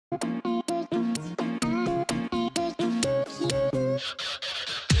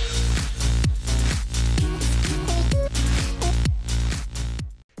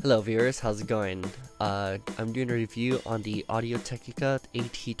Hello viewers, how's it going? I'm doing a review on the Audio-Technica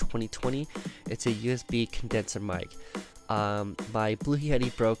AT2020. It's a USB condenser mic. My Blue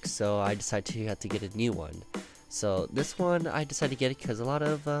Yeti broke, so I decided to have to get a new one. So this one, I decided to get it because a lot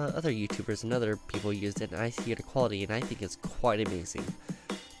of other YouTubers and other people used it, and I see the quality, and I think it's quite amazing.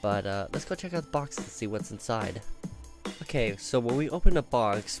 But let's go check out the box and see what's inside. Okay, so when we open the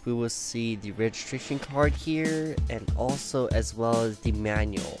box, we will see the registration card here, and also as well as the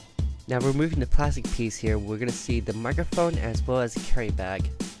manual. Now removing the plastic piece here, we're going to see the microphone as well as a carry bag.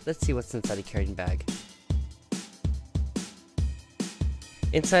 Let's see what's inside the carrying bag.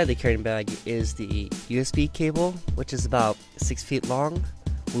 Inside the carrying bag is the USB cable, which is about 6 feet long.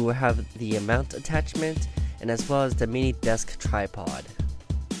 We will have the mount attachment, and as well as the mini desk tripod.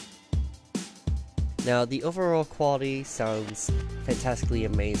 Now, the overall quality sounds fantastically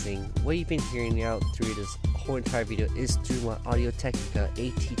amazing. What you've been hearing out through this whole entire video is through my Audio-Technica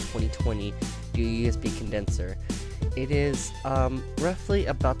AT2020 USB condenser. It is roughly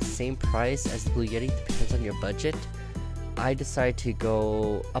about the same price as the Blue Yeti, depends on your budget. I decided to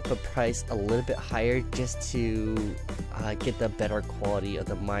go up a price a little bit higher just to get the better quality of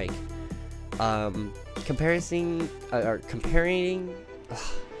the mic. Comparing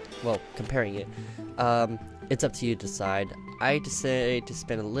it, it's up to you to decide. I decided to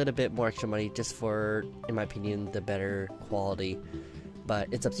spend a little bit more extra money just for, in my opinion, the better quality, but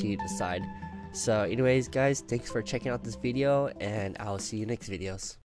it's up to you to decide. So anyways guys, thanks for checking out this video, and I'll see you next videos.